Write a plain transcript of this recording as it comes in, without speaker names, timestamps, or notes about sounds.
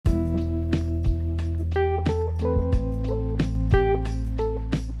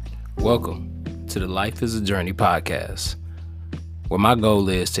Welcome to the Life is a Journey podcast, where my goal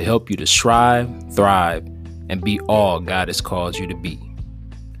is to help you to strive, thrive, and be all God has called you to be.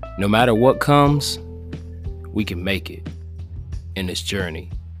 No matter what comes, we can make it in this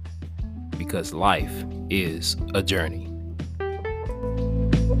journey because life is a journey.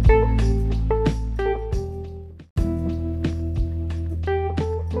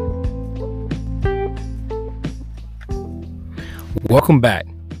 Welcome back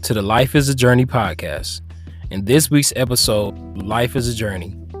to the Life is a Journey podcast. In this week's episode, Life is a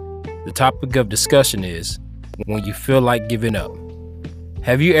Journey, the topic of discussion is when you feel like giving up.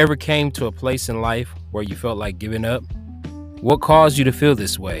 Have you ever came to a place in life where you felt like giving up? What caused you to feel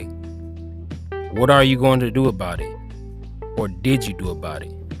this way? What are you going to do about it? Or did you do about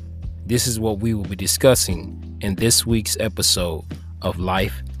it? This is what we will be discussing in this week's episode of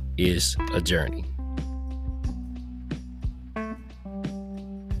Life is a Journey.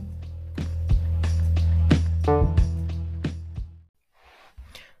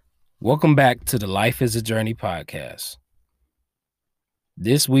 Welcome back to the Life is a Journey podcast.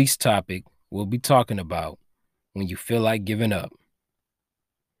 This week's topic we'll be talking about when you feel like giving up.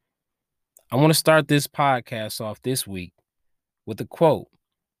 I want to start this podcast off this week with a quote,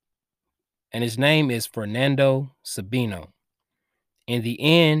 and his name is Fernando Sabino. In the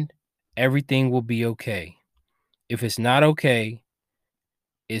end, everything will be okay. If it's not okay,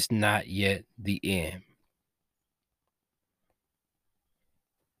 it's not yet the end.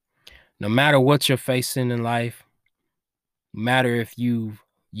 No matter what you're facing in life, no matter if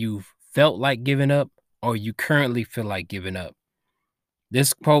you've felt like giving up or you currently feel like giving up,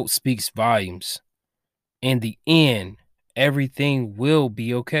 this quote speaks volumes. In the end, everything will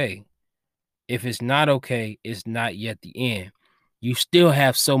be okay. If it's not okay, it's not yet the end. You still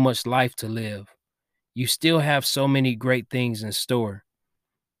have so much life to live. You still have so many great things in store.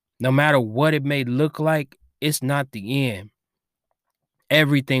 No matter what it may look like, it's not the end.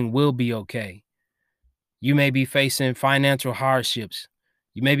 Everything will be okay. You may be facing financial hardships.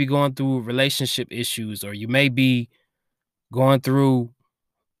 You may be going through relationship issues, or you may be going through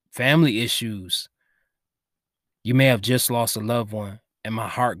family issues. You may have just lost a loved one, and my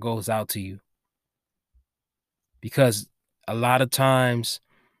heart goes out to you. Because a lot of times,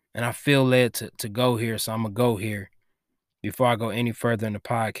 and I feel led to go here, so I'm going to go here before I go any further in the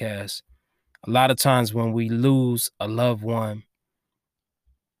podcast. A lot of times when we lose a loved one,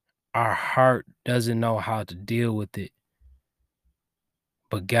 our heart doesn't know how to deal with it,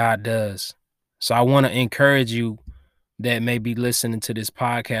 but God does. So I want to encourage you that may be listening to this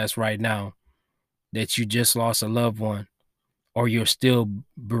podcast right now, that you just lost a loved one, or you're still in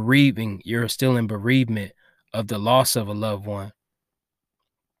bereavement of the loss of a loved one.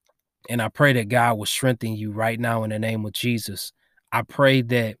 And I pray that God will strengthen you right now in the name of Jesus. I pray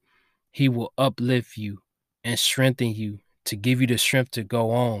that he will uplift you and strengthen you to give you the strength to go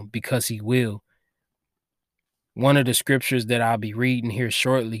on, because he will. One of the scriptures that I'll be reading here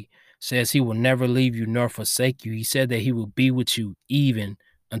shortly says he will never leave you nor forsake you. He said that he will be with you even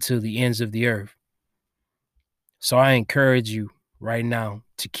until the ends of the earth. So I encourage you right now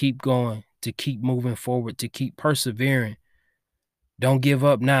to keep going, to keep moving forward, to keep persevering. Don't give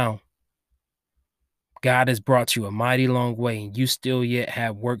up now. God has brought you a mighty long way, and you still yet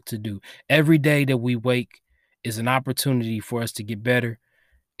have work to do. Every day that we wake is an opportunity for us to get better.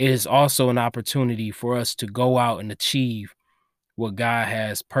 It is also an opportunity for us to go out and achieve what God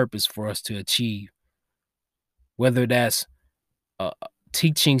has purpose for us to achieve. Whether that's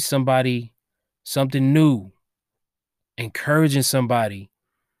teaching somebody something new, encouraging somebody.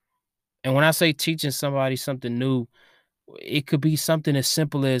 And when I say teaching somebody something new, it could be something as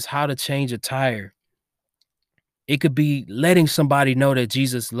simple as how to change a tire. It could be letting somebody know that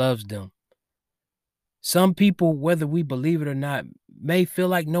Jesus loves them. Some people, whether we believe it or not, may feel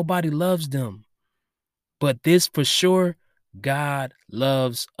like nobody loves them. But this for sure, God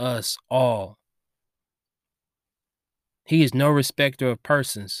loves us all. He is no respecter of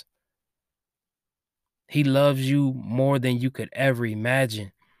persons. He loves you more than you could ever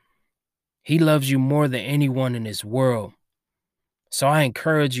imagine. He loves you more than anyone in this world. So I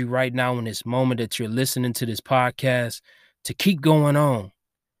encourage you right now in this moment that you're listening to this podcast to keep going on.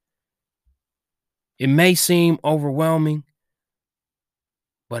 It may seem overwhelming,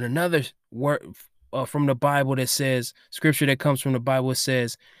 but another word from the Bible that says, scripture that comes from the Bible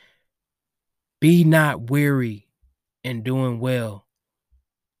says, be not weary in doing well,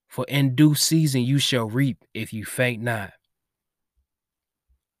 for in due season you shall reap if you faint not.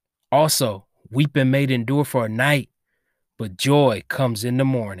 Also, weeping may endure for a night, but joy comes in the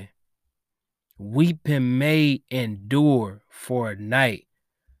morning. Weeping may endure for a night,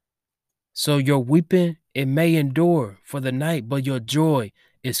 So your weeping, it may endure for the night, but your joy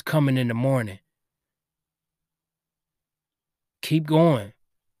is coming in the morning. Keep going,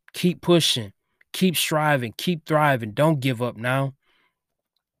 keep pushing, keep striving, keep thriving. Don't give up now.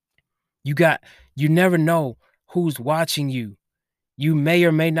 You got, you never know who's watching you. You may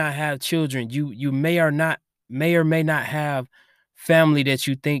or may not have children. You may or may not have family that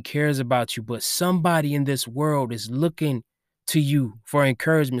you think cares about you, but somebody in this world is looking to you for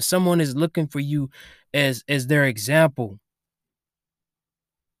encouragement. Someone is looking for you as their example.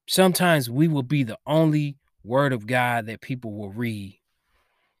 Sometimes we will be the only word of God that people will read.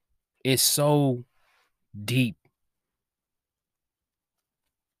 It's so deep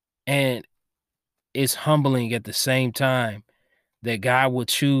and it's humbling at the same time that God will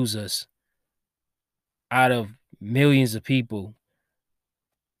choose us out of millions of people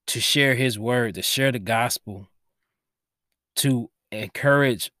to share his word, to share the gospel, to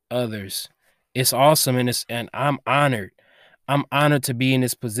encourage others. It's awesome and I'm honored. I'm honored to be in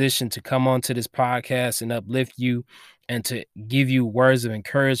this position to come onto this podcast and uplift you and to give you words of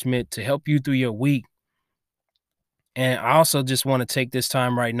encouragement to help you through your week. And I also just want to take this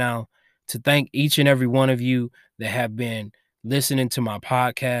time right now to thank each and every one of you that have been listening to my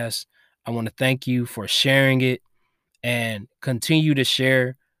podcast. I want to thank you for sharing it and continue to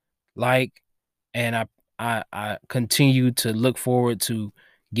share, like, and I continue to look forward to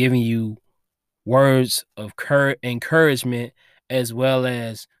giving you words of encouragement as well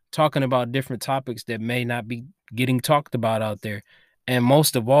as talking about different topics that may not be getting talked about out there. And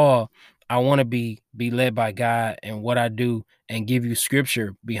most of all, I want to be led by God and what I do and give you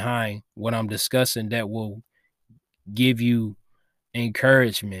scripture behind what I'm discussing that will give you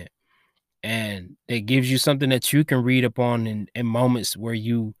encouragement and that gives you something that you can read upon in moments where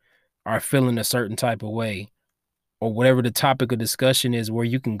you are feeling a certain type of way or whatever the topic of discussion is where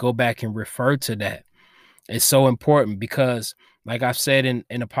you can go back and refer to that. It's so important because, like I've said in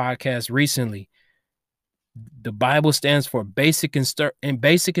a podcast recently, the Bible stands for basic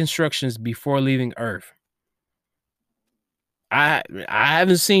instructions before leaving Earth. I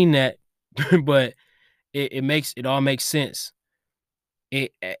haven't seen that, but it all makes sense.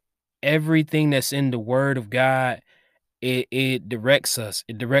 It everything that's in the Word of God, it directs us.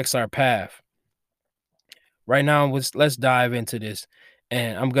 It directs our path. Right now, let's dive into this,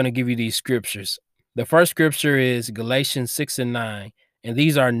 and I'm gonna give you these scriptures. The first scripture is Galatians 6:9, and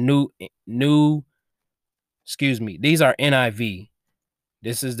these are these are NIV.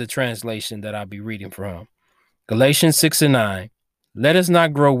 This is the translation that I'll be reading from. Galatians 6:9. Let us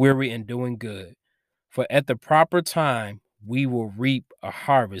not grow weary in doing good, for at the proper time we will reap a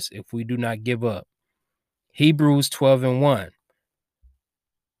harvest if we do not give up. Hebrews 12:1.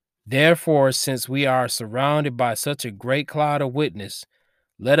 Therefore, since we are surrounded by such a great cloud of witness,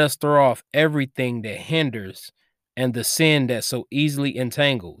 let us throw off everything that hinders and the sin that so easily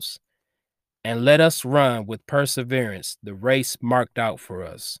entangles, and let us run with perseverance the race marked out for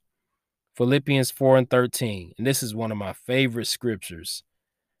us. Philippians 4:13, and this is one of my favorite scriptures.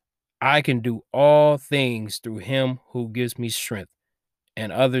 I can do all things through him who gives me strength.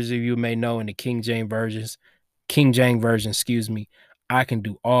 And others of you may know in the King James version, I can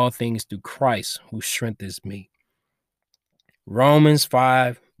do all things through Christ who strengthens me. Romans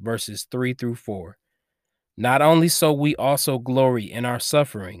 5 verses 3-4. Not only so, we also glory in our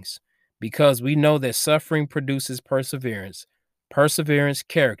sufferings, because we know that suffering produces perseverance, perseverance,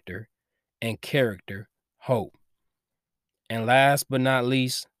 character, and character, hope. And last but not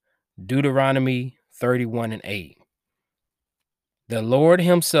least, Deuteronomy 31:8. The Lord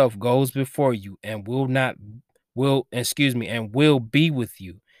himself goes before you and will be with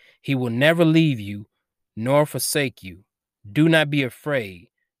you. He will never leave you nor forsake you. Do not be afraid.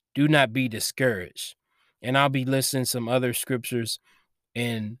 Do not be discouraged. And I'll be listing some other scriptures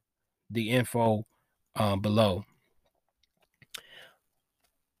in the info below.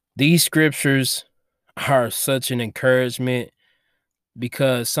 These scriptures are such an encouragement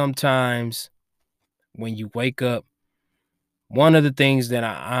because sometimes when you wake up, one of the things that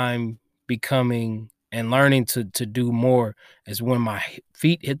I'm becoming and learning to do more is when my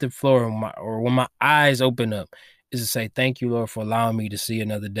feet hit the floor or when my eyes open up is to say, thank you, Lord, for allowing me to see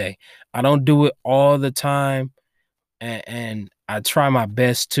another day. I don't do it all the time, and I try my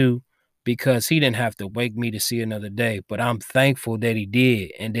best to because he didn't have to wake me to see another day, but I'm thankful that he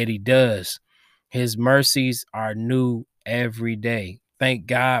did and that he does. His mercies are new every day. Thank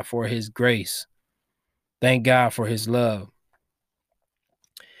God for his grace. Thank God for his love.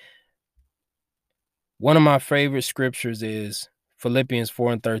 One of my favorite scriptures is Philippians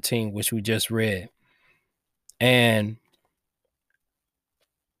 4:13, which we just read. And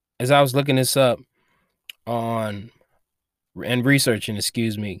as I was looking this up on and researching,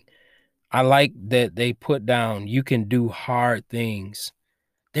 excuse me, I like that they put down you can do hard things.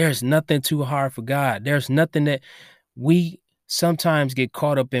 There's nothing too hard for God. There's nothing that we sometimes get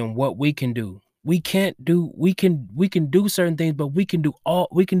caught up in what we can do. We can do certain things, but we can do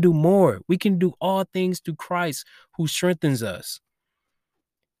more. We can do all things through Christ who strengthens us.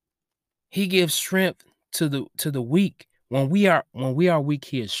 He gives strength to the weak. When we are weak,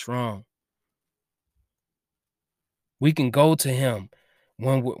 he is strong. We can go to him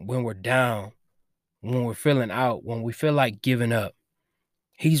when we're down, when we're feeling out, when we feel like giving up.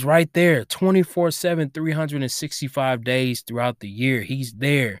 He's right there 24/7, 365 days throughout the year. He's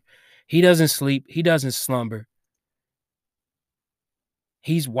there. He doesn't sleep. He doesn't slumber.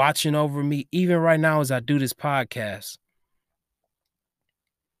 He's watching over me even right now as I do this podcast.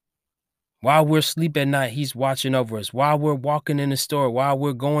 While we're asleep at night, he's watching over us. While we're walking in the store, while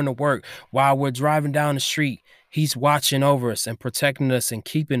we're going to work, while we're driving down the street, he's watching over us and protecting us and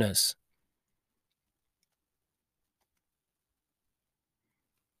keeping us.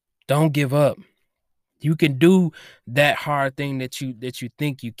 Don't give up. You can do that hard thing that you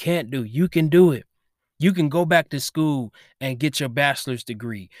think you can't do. You can do it. You can go back to school and get your bachelor's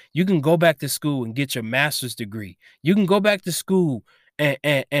degree. You can go back to school and get your master's degree. You can go back to school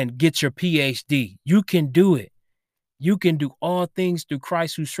and get your PhD. You can do it. You can do all things through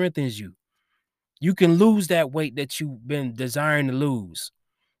Christ who strengthens you. You can lose that weight that you've been desiring to lose.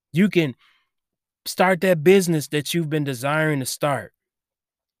 You can start that business that you've been desiring to start.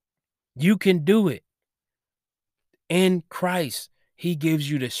 You can do it. In Christ, he gives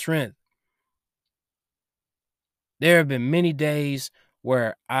you the strength. There have been many days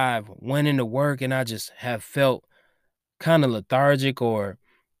where I've went into work and I just have felt kind of lethargic or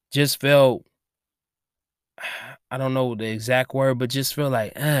just felt I don't know the exact word, but just feel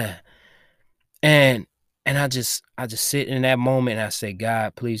like, and I just sit in that moment and I say,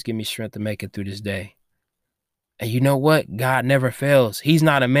 God, please give me strength to make it through this day. And you know what? God never fails. He's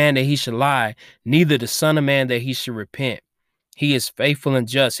not a man that he should lie, neither the son of man that he should repent. He is faithful and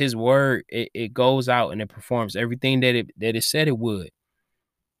just. His word, it goes out and it performs everything that it said it would.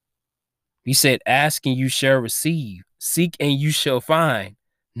 He said, ask and you shall receive, seek and you shall find,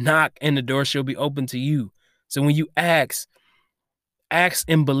 knock and the door shall be open to you. So when you ask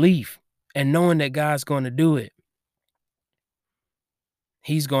in belief and knowing that God's going to do it.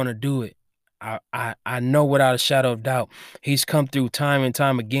 He's going to do it. I know without a shadow of doubt. He's come through time and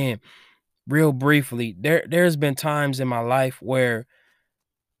time again. Real briefly, there's been times in my life where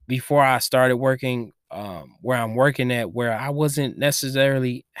before I started working where I'm working at, where I wasn't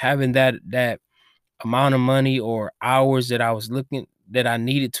necessarily having that amount of money or hours that I was looking that I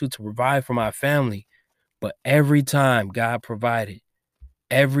needed to provide for my family. But every time God provided,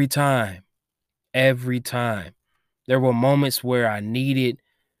 every time, every time. There were moments where I needed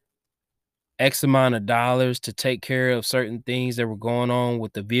X amount of dollars to take care of certain things that were going on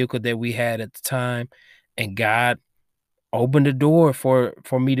with the vehicle that we had at the time, and God opened the door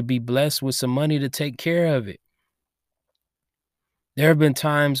for me to be blessed with some money to take care of it. There have been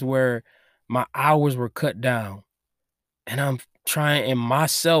times where my hours were cut down, and I'm trying in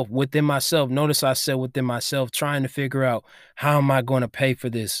myself, within myself, notice I said within myself, trying to figure out how am I gonna pay for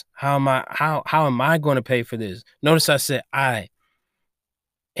this? How am I gonna pay for this? Notice I said I.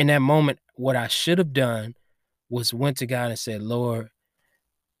 In that moment, what I should have done was went to God and said, Lord,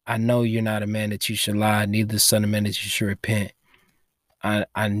 I know you're not a man that you should lie, neither the son of man that you should repent.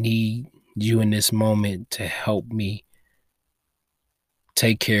 I need you in this moment to help me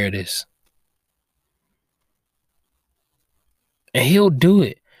take care of this. And he'll do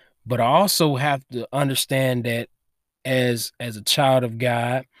it. But I also have to understand that as a child of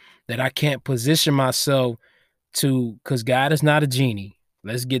God, that I can't position myself because God is not a genie.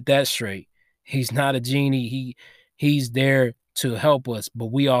 Let's get that straight. He's not a genie. He's there to help us, but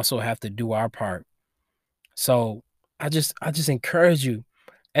we also have to do our part. So I just encourage you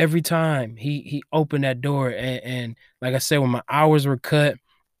every time he opened that door and like I said, when my hours were cut,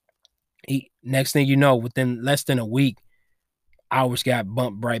 next thing you know, within less than a week, hours got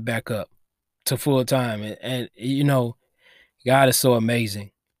bumped right back up to full time. And you know, God is so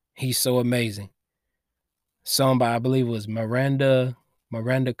amazing. He's so amazing. Sung by I believe it was Miranda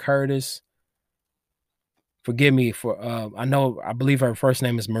Curtis. Forgive me for I believe her first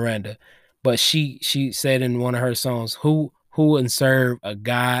name is Miranda, but she said in one of her songs, who wouldn't serve a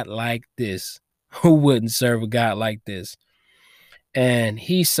God like this? Who wouldn't serve a God like this? And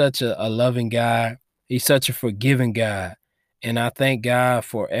he's such a loving God. He's such a forgiving God. And I thank God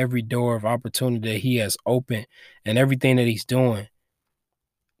for every door of opportunity that he has opened and everything that he's doing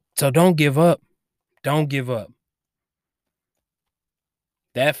So don't give up. Don't give up.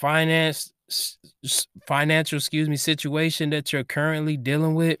 That financial, situation that you're currently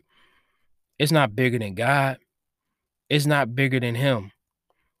dealing with, it's not bigger than God. It's not bigger than him.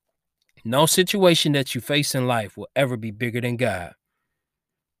 No situation that you face in life will ever be bigger than God.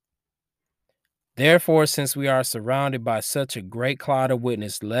 Therefore, since we are surrounded by such a great cloud of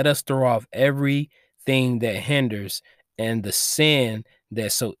witness, let us throw off everything that hinders and the sin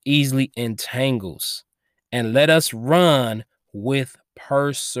that so easily entangles, and let us run with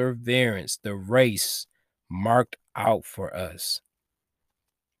perseverance the race marked out for us.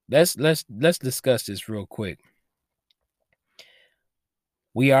 Let's discuss this real quick.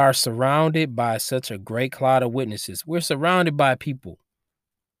 We are surrounded by such a great cloud of witnesses. We're surrounded by people.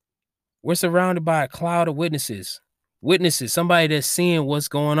 We're surrounded by a cloud of witnesses. Witnesses, somebody that's seeing what's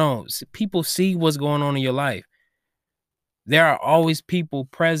going on. People see what's going on in your life. There are always people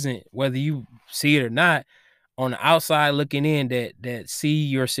present, whether you see it or not, on the outside looking in that see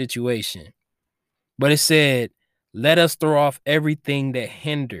your situation. But it said, let us throw off everything that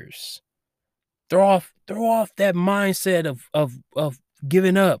hinders. Throw off that mindset of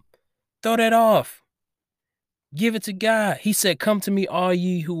giving up. Throw that off. Give it to God. He said, come to me, all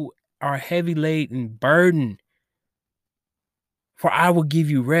ye who are heavy laden, burdened, for I will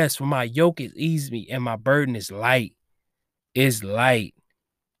give you rest. For my yoke is easy and my burden is light. Is light.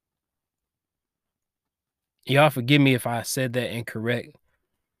 Y'all forgive me if I said that incorrect.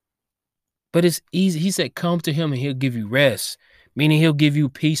 But it's easy. He said, come to him and he'll give you rest, meaning he'll give you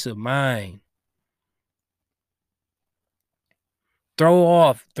peace of mind. Throw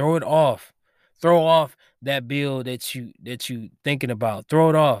it off. Throw off that bill that you thinking about. Throw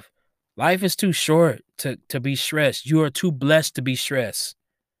it off. Life is too short to be stressed. You are too blessed to be stressed.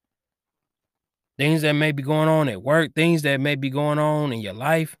 Things that may be going on at work, things that may be going on in your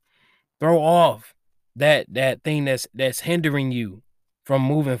life, throw off that thing that's hindering you from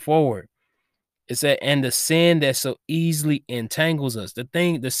moving forward. It said, and the sin that so easily entangles us, the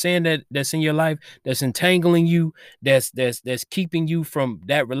sin that's in your life, that's entangling you, that's keeping you from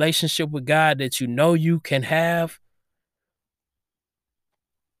that relationship with God that you know you can have.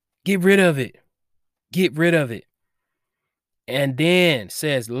 Get rid of it. Get rid of it. And then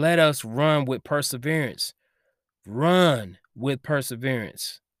says, let us run with perseverance. Run with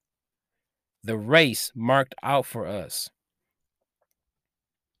perseverance. The race marked out for us.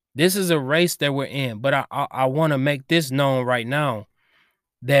 This is a race that we're in, but I want to make this known right now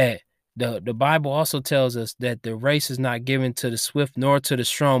that the Bible also tells us that the race is not given to the swift nor to the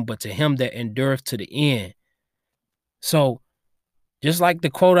strong, but to him that endureth to the end. So just like the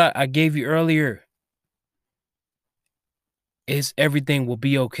quote I gave you earlier, is everything will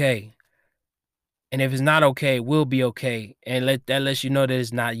be okay. And if it's not okay, it will be okay. And that lets you know that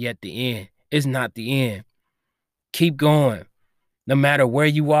it's not yet the end. It's not the end. Keep going. No matter where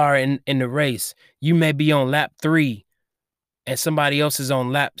you are in the race, you may be on lap 3 and somebody else is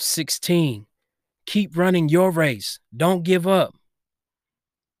on lap 16. Keep running your race. Don't give up.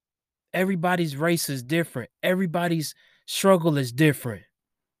 Everybody's race is different. Everybody's struggle is different.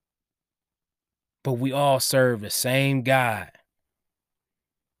 But we all serve the same God.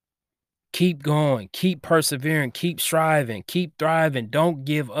 Keep going. Keep persevering. Keep striving. Keep thriving. Don't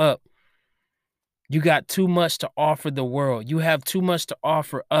give up. You got too much to offer the world. You have too much to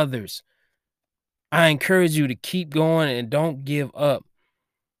offer others. I encourage you to keep going and don't give up.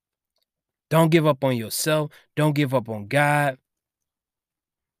 Don't give up on yourself. Don't give up on God.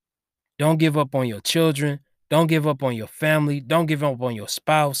 Don't give up on your children. Don't give up on your family. Don't give up on your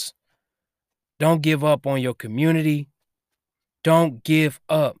spouse. Don't give up on your community. Don't give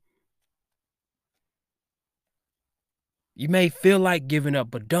up. You may feel like giving up,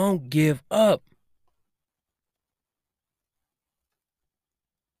 but don't give up.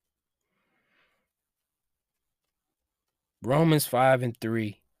 Romans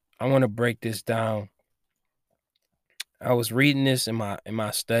 5:3. I want to break this down. I was reading this in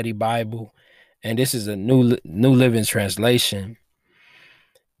my study Bible, and this is a New Living Translation.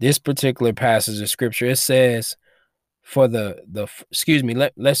 This particular passage of scripture, it says, for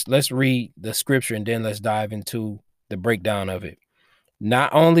let's read the scripture and then let's dive into the breakdown of it.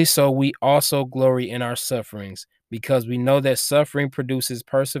 Not only so, we also glory in our sufferings, because we know that suffering produces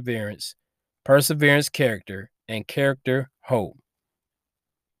perseverance, perseverance character, and character hope.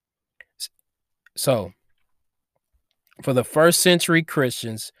 So, for the first century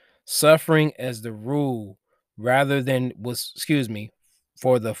Christians, suffering as the rule rather than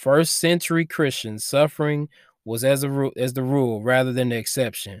for the first century Christians, suffering was as the rule rather than the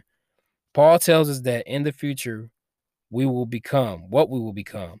exception. Paul tells us that in the future we will become what we will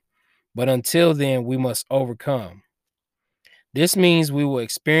become. But until then, we must overcome. This means we will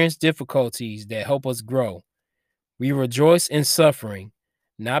experience difficulties that help us grow. We rejoice in suffering,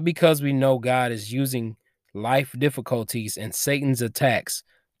 not because we know God is using life difficulties and Satan's attacks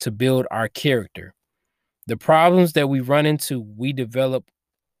to build our character. The problems that we run into, we develop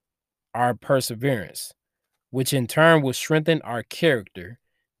our perseverance, which in turn will strengthen our character,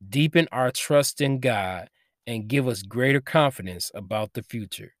 deepen our trust in God, and give us greater confidence about the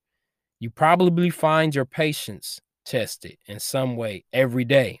future. You probably find your patience tested in some way every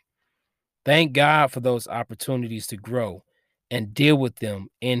day. Thank God for those opportunities to grow and deal with them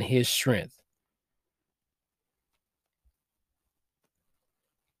in His strength.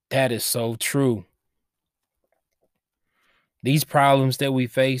 That is so true. These problems that we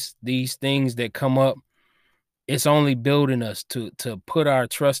face, these things that come up, it's only building us to put our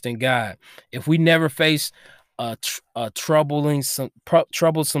trust in God. If we never face a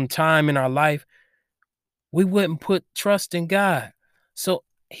troublesome time in our life, we wouldn't put trust in God. So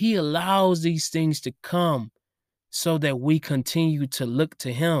He allows these things to come so that we continue to look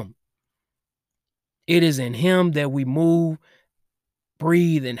to Him. It is in Him that we move,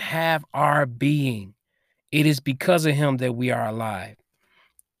 breathe, and have our being. It is because of Him that we are alive.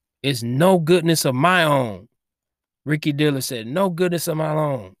 It's no goodness of my own. Ricky Diller said, no goodness of my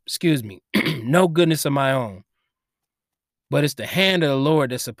own. Excuse me. No goodness of my own. But it's the hand of the Lord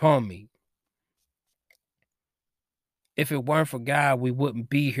that's upon me. If it weren't for God, we wouldn't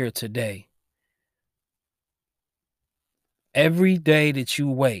be here today. Every day that you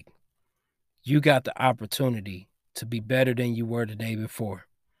wake, you got the opportunity to be better than you were the day before.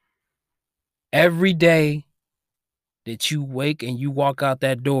 Every day that you wake and you walk out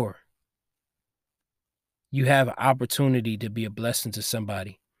that door, you have an opportunity to be a blessing to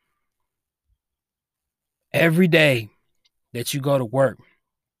somebody. Every day that you go to work,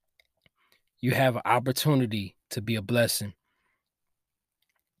 you have an opportunity to be a blessing.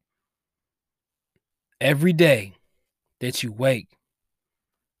 Every day that you wake,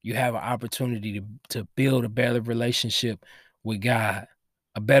 you have an opportunity to build a better relationship with God,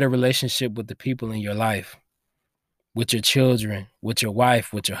 a better relationship with the people in your life, with your children, with your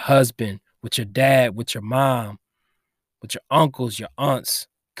wife, with your husband, with your dad, with your mom, with your uncles, your aunts,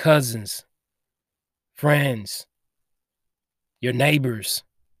 cousins, friends, your neighbors.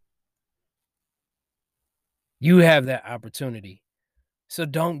 You have that opportunity. So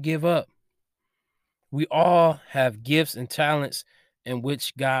don't give up. We all have gifts and talents in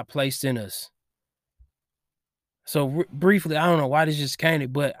which God placed in us. So briefly, I don't know why this just came,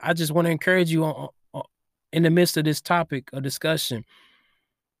 but I just want to encourage you in the midst of this topic of discussion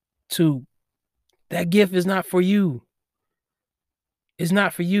to that gift is not for you. It's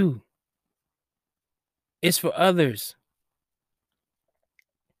not for you. It's for others.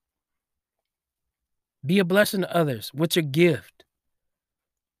 Be a blessing to others with your gift.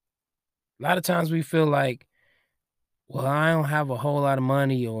 A lot of times we feel like, well, I don't have a whole lot of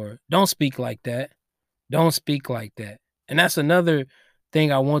money, or don't speak like that. Don't speak like that. And that's another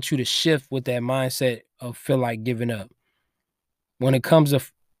thing I want you to shift with that mindset of feel like giving up. When it comes to,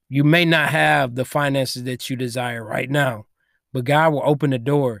 you may not have the finances that you desire right now, but God will open the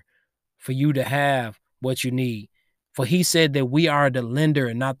door for you to have what you need. For He said that we are the lender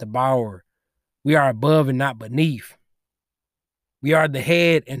and not the borrower. We are above and not beneath. We are the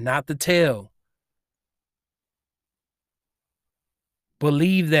head and not the tail.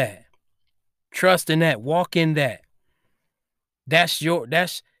 Believe that. Trust in that. Walk in that. That's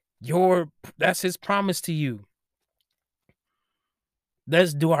His promise to you.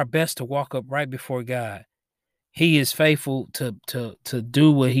 Let's do our best to walk up right before God. He is faithful to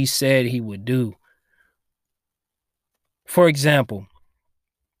do what He said He would do. For example,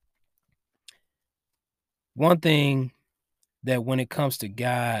 one thing that when it comes to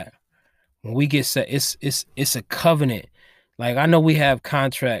God, when we get set, it's a covenant. Like, I know we have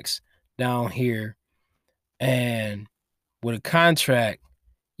contracts down here, and with a contract,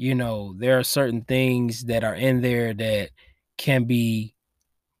 there are certain things that are in there that can be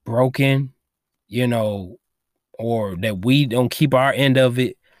broken, or that we don't keep our end of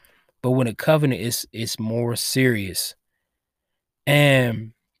it. But when a covenant it's more serious.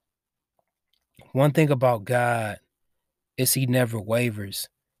 And one thing about God is He never wavers.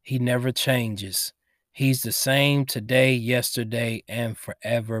 He never changes. He's the same today, yesterday, and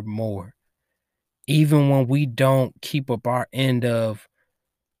forevermore. Even when we don't keep up our end of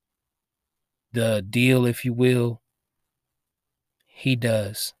the deal, if you will, He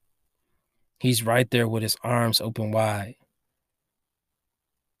does. He's right there with His arms open wide,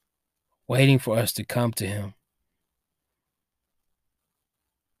 waiting for us to come to Him.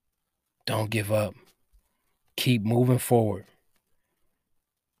 Don't give up. Keep moving forward.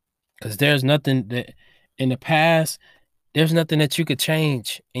 Because there's nothing that in the past, there's nothing that you could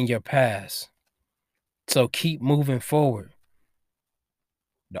change in your past. So keep moving forward.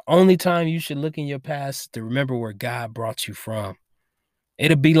 The only time you should look in your past is to remember where God brought you from.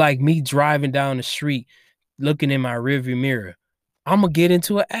 It'll be like me driving down the street, looking in my rearview mirror. I'm going to get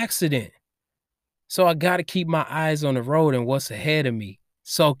into an accident. So I got to keep my eyes on the road and what's ahead of me.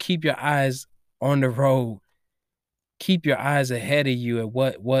 So keep your eyes on the road. Keep your eyes ahead of you at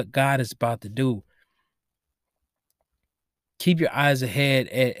what God is about to do. Keep your eyes ahead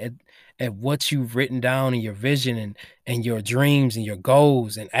at what you've written down in your vision and your dreams and your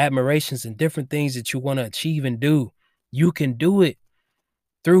goals and admirations and different things that you want to achieve and do. You can do it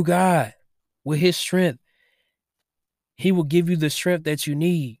through God with his strength. He will give you the strength that you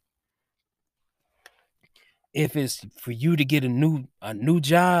need. If it's for you to get a new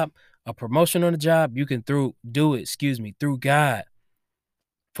job, a promotion on the job, you can do it, through God.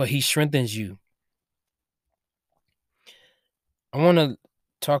 For he strengthens you. I want to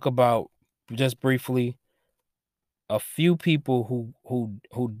talk about just briefly a few people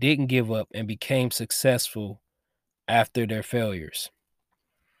who didn't give up and became successful after their failures.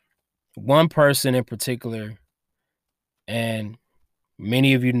 One person in particular, and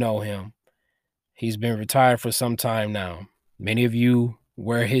many of you know him. He's been retired for some time now. Many of you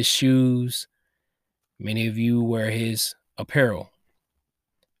wear his shoes. Many of you wear his apparel.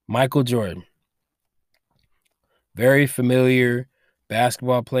 Michael Jordan. Very familiar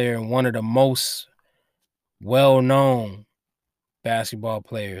basketball player and one of the most well-known basketball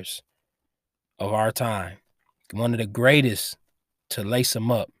players of our time. One of the greatest to lace them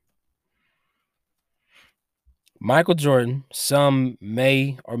up. Michael Jordan, some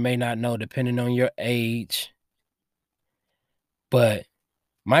may or may not know, depending on your age, but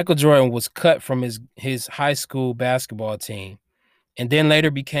Michael Jordan was cut from his high school basketball team and then later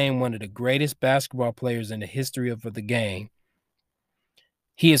became one of the greatest basketball players in the history of the game.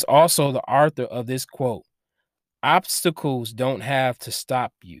 He is also the author of this quote: "Obstacles don't have to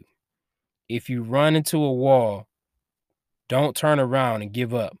stop you. If you run into a wall, don't turn around and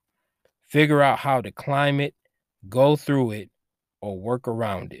give up. Figure out how to climb it, go through it, or work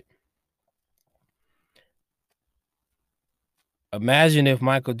around it." Imagine if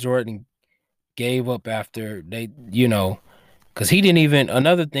Michael Jordan gave up after because he didn't even,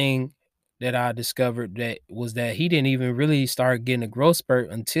 another thing that I discovered that he didn't even really start getting a growth spurt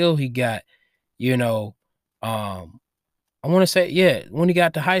until he got, I want to say, yeah, when he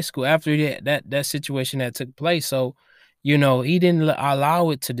got to high school after that situation that took place. So, he didn't allow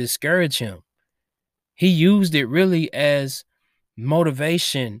it to discourage him. He used it really as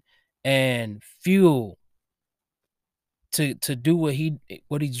motivation and fuel to do what he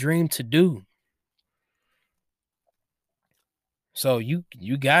dreamed to do. So you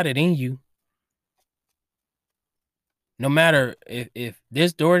got it in you. No matter if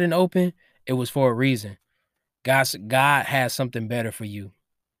this door didn't open, it was for a reason. God has something better for you.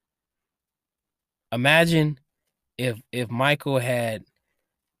 Imagine if Michael had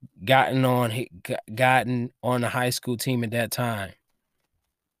gotten on the high school team at that time.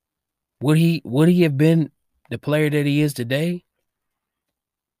 Would he have been the player that he is today?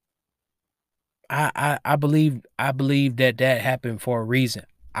 I believe that happened for a reason.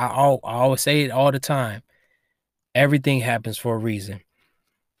 I always say it all the time. Everything happens for a reason.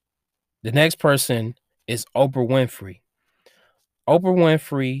 The next person is Oprah Winfrey. Oprah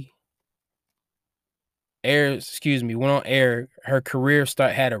Winfrey went on air. Her career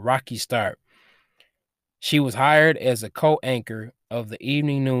had a rocky start. She was hired as a co-anchor of the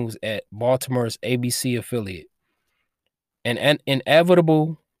evening news at Baltimore's ABC affiliate. An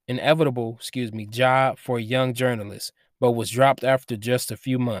inevitable job for a young journalist, but was dropped after just a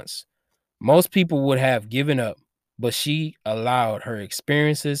few months. Most people would have given up, but she allowed her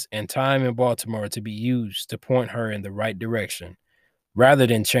experiences and time in Baltimore to be used to point her in the right direction, rather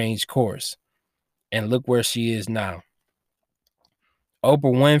than change course. And look where she is now.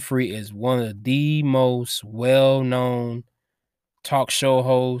 Oprah Winfrey is one of the most well-known talk show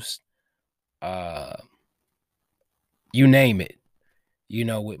hosts, you name it,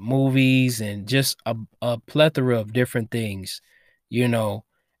 with movies and just a plethora of different things,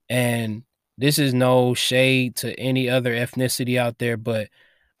 and this is no shade to any other ethnicity out there, but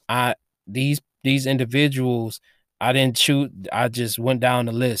these individuals, I didn't choose, I just went down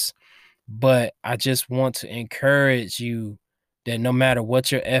the list, but I just want to encourage you that no matter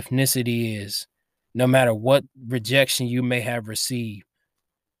what your ethnicity is, no matter what rejection you may have received,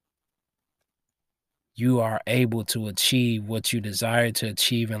 you are able to achieve what you desire to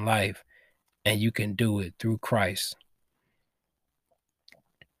achieve in life. and you can do it through Christ.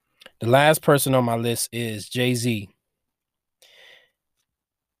 The last person on my list is Jay-Z.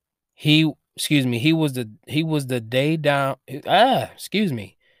 He was the day down.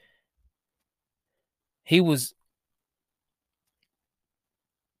 He was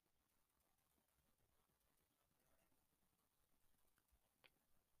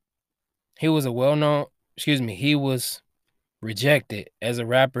he was rejected as a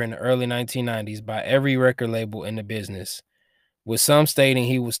rapper in the early 1990s by every record label in the business, with some stating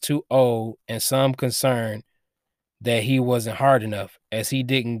he was too old and some concerned that he wasn't hard enough as he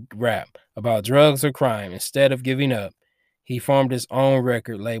didn't rap about drugs or crime. Instead of giving up, he formed his own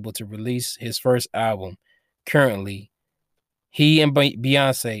record label to release his first album. Currently, he and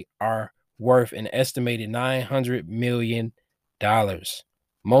Beyonce are worth an estimated $900 million,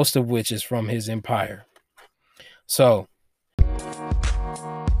 most of which is from his empire. So,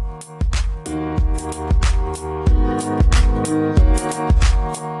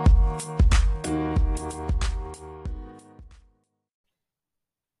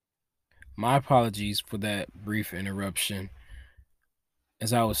 my apologies for that brief interruption.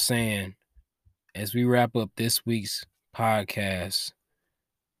 As I was saying, as we wrap up this week's podcast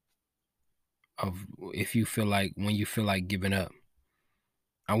of when you feel like giving up,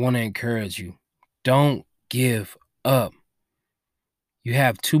 I want to encourage you. Don't give up. You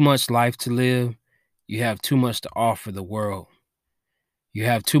have too much life to live. You have too much to offer the world. You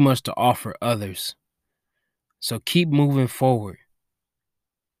have too much to offer others. So keep moving forward.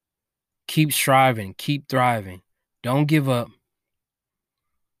 Keep striving. Keep thriving. Don't give up.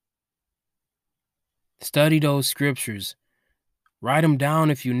 Study those scriptures. Write them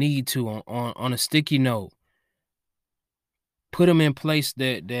down if you need to on a sticky note. Put them in place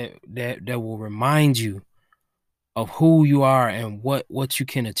that will remind you of who you are and what you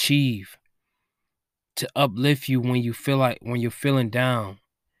can achieve, to uplift you when you're feeling down.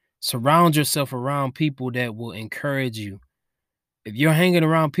 Surround yourself around people that will encourage you. If you're hanging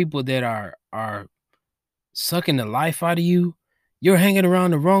around people that are sucking the life out of you, you're hanging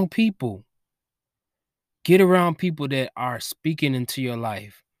around the wrong people. Get around people that are speaking into your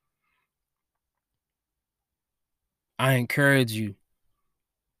life. I encourage you,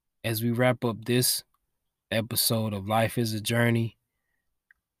 as we wrap up this episode of Life is a Journey,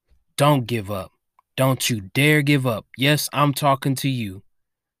 don't give up. Don't you dare give up. Yes, I'm talking to you.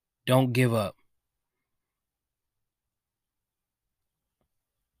 Don't give up.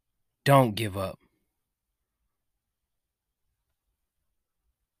 Don't give up.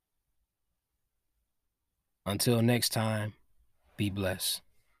 Until next time, be blessed.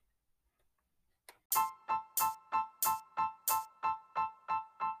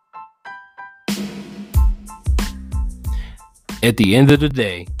 At the end of the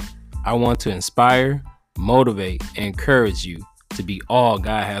day, I want to inspire, motivate, and encourage you to be all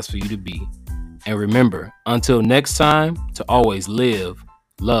God has for you to be. And remember, until next time, to always live,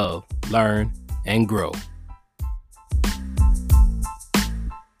 love, learn, and grow.